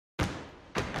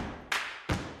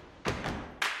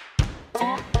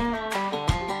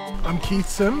I'm Keith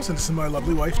Sims, and this is my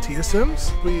lovely wife, Tia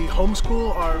Sims. We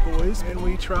homeschool our boys, and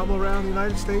we travel around the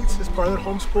United States as part of that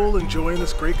homeschool, enjoying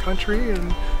this great country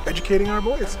and educating our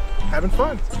boys, having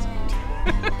fun.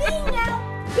 Bingo!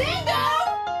 Bingo!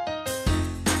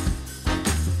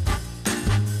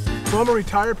 So I'm a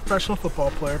retired professional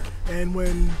football player, and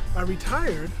when I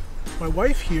retired, my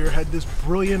wife here had this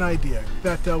brilliant idea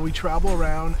that we travel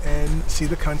around and see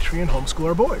the country and homeschool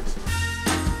our boys.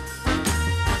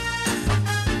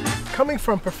 Coming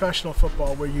from professional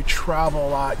football where you travel a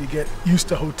lot, you get used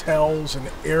to hotels and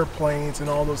airplanes and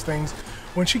all those things,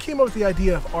 when she came up with the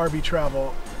idea of RV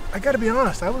travel, I gotta be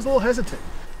honest, I was a little hesitant.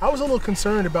 I was a little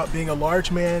concerned about being a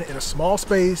large man in a small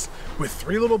space with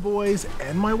 3 little boys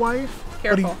and my wife.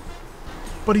 Careful.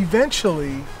 But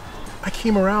eventually, I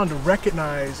came around to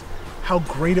recognize how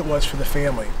great it was for the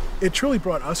family. It truly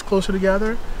brought us closer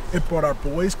together. It brought our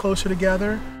boys closer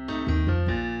together.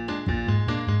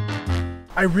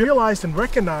 I realized and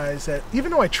recognized that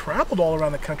even though I traveled all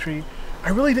around the country, I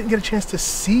really didn't get a chance to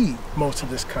see most of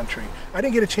this country. I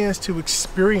didn't get a chance to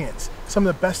experience some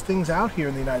of the best things out here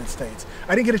in the United States.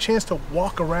 I didn't get a chance to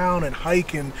walk around and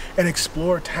hike and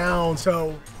explore towns.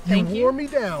 So you wore me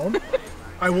down.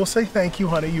 I will say thank you,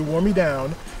 honey. You wore me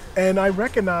down. And I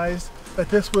recognized that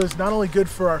this was not only good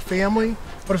for our family,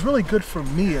 but it's really good for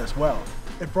me as well.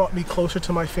 It brought me closer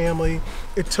to my family.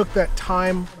 It took that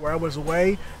time where I was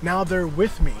away. Now they're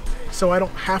with me, so I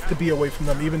don't have to be away from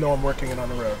them even though I'm working and on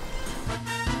the road.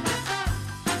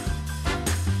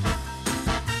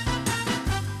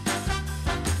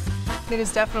 It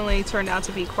has definitely turned out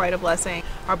to be quite a blessing.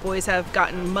 Our boys have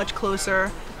gotten much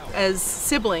closer as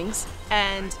siblings,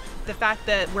 and the fact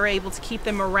that we're able to keep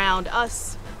them around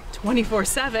us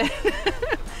 24/7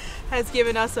 has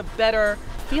given us a better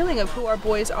feeling of who our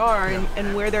boys are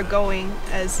and where they're going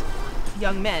as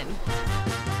young men.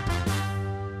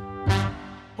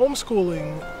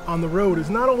 Homeschooling on the road is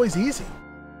not always easy.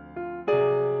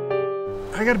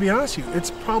 I gotta be honest with you,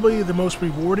 it's probably the most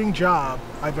rewarding job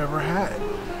I've ever had.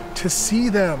 To see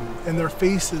them and their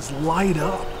faces light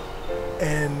up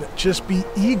and just be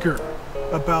eager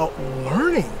about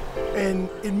learning. And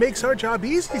it makes our job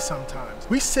easy sometimes.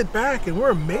 We sit back and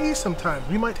we're amazed sometimes.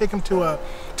 We might take them to a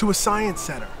science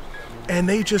center and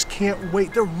they just can't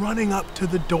wait. They're running up to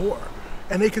the door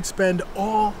and they could spend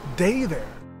all day there.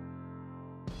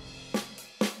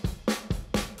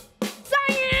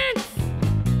 Science!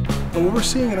 But what we're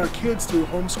seeing in our kids through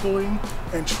homeschooling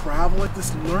and travel, like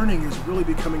this learning is really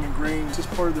becoming ingrained as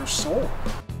part of their soul.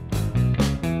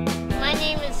 My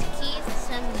name is Keith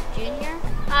Sims Jr.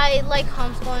 I like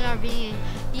homeschooling RVing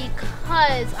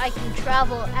because I can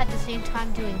travel at the same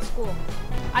time doing school.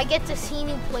 I get to see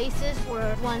new places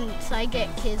where once I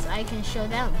get kids, I can show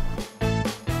them.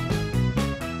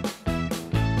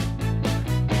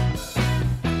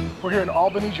 We're here in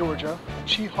Albany, Georgia,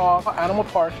 Cheehaw Animal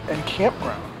Park and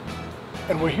Campground.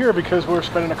 And we're here because we're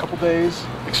spending a couple days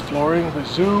exploring the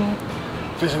zoo,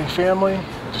 visiting family,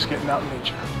 just getting out in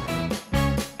nature.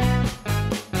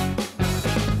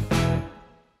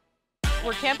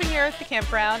 We're camping here at the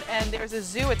campground, and there's a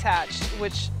zoo attached,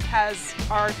 which has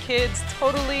our kids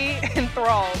totally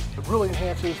enthralled. It really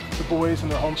enhances the boys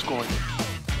and their homeschooling.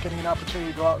 Getting an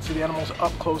opportunity to go out and see the animals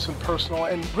up close and personal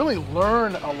and really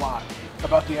learn a lot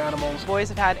about the animals. Boys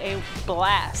have had a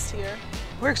blast here.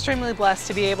 We're extremely blessed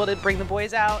to be able to bring the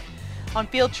boys out on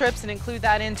field trips and include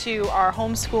that into our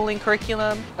homeschooling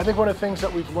curriculum. I think one of the things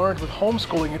that we've learned with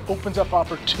homeschooling, it opens up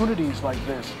opportunities like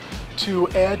this to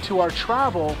add to our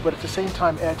travel, but at the same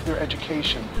time add to their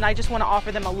education. And I just want to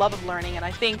offer them a love of learning, and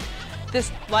I think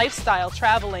this lifestyle,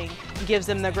 traveling, gives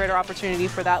them the greater opportunity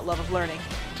for that love of learning.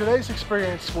 Today's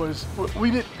experience was,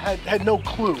 we had no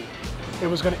clue it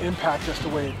was going to impact us the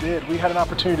way it did. We had an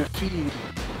opportunity to feed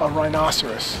a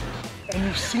rhinoceros. And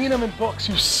you've seen them in books,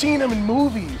 you've seen them in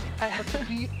movies, but to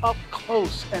be up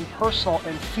close and personal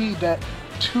and feed that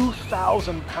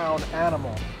 2,000-pound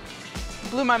animal.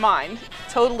 Blew my mind.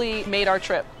 Totally made our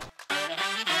trip.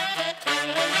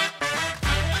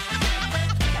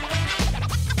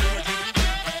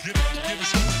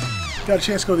 Got a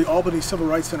chance to go to the Albany Civil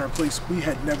Rights Center, a place we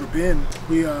had never been.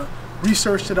 We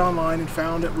researched it online and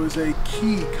found it was a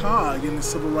key cog in the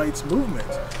civil rights movement.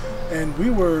 And we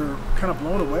were kind of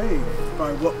blown away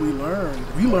by what we learned.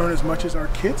 We learn as much as our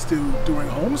kids do during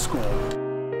homeschool.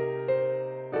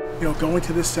 You know, going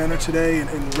to this center today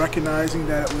and recognizing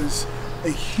that it was a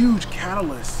huge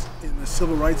catalyst in the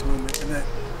civil rights movement, and that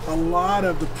a lot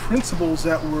of the principles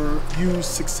that were used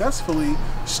successfully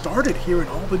started here in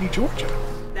Albany, Georgia.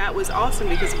 That was awesome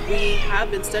because we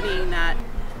have been studying that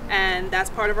and that's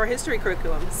part of our history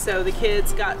curriculum. So the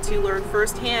kids got to learn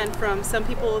firsthand from some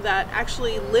people that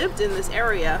actually lived in this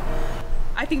area.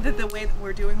 I think that the way that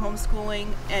we're doing homeschooling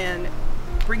and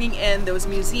bringing in those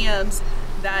museums,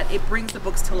 that it brings the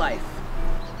books to life.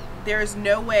 There's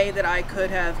no way that I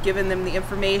could have given them the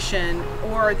information,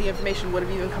 or the information would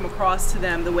have even come across to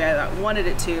them the way I wanted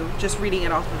it to, just reading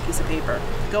it off of a piece of paper.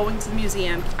 Going to the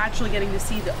museum, actually getting to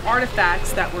see the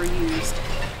artifacts that were used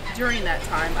during that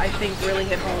time, I think really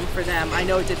hit home for them. I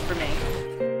know it did for me.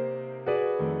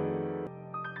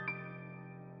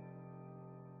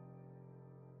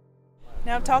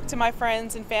 Now I've talked to my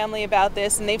friends and family about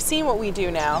this, and they've seen what we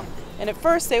do now. And at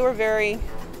first they were very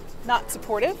not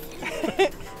supportive.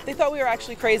 They thought we were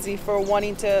actually crazy for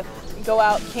wanting to go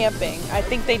out camping. I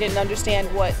think they didn't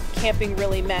understand what camping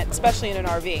really meant, especially in an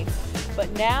RV.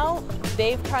 But now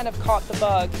they've kind of caught the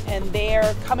bug, and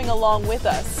they're coming along with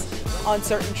us on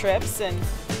certain trips, and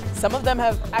some of them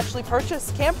have actually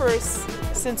purchased campers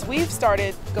since we've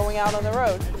started going out on the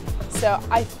road. So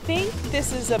I think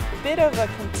this is a bit of a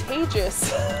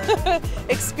contagious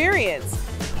experience.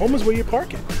 Home is where you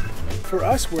park it. For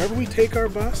us, wherever we take our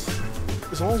bus,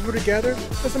 as long as we're together,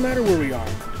 doesn't matter where we are.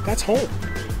 That's home.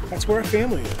 That's where our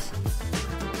family is.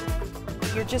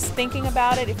 If you're just thinking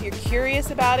about it, if you're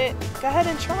curious about it, go ahead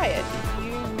and try it.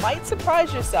 You might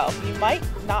surprise yourself. You might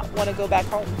not want to go back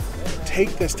home.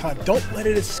 Take this time. Don't let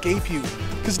it escape you.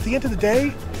 Because at the end of the day,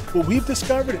 what we've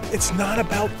discovered, it's not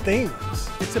about things.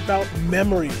 It's about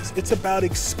memories. It's about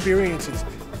experiences.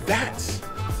 That's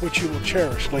what you will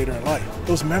cherish later in life.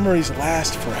 Those memories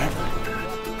last forever.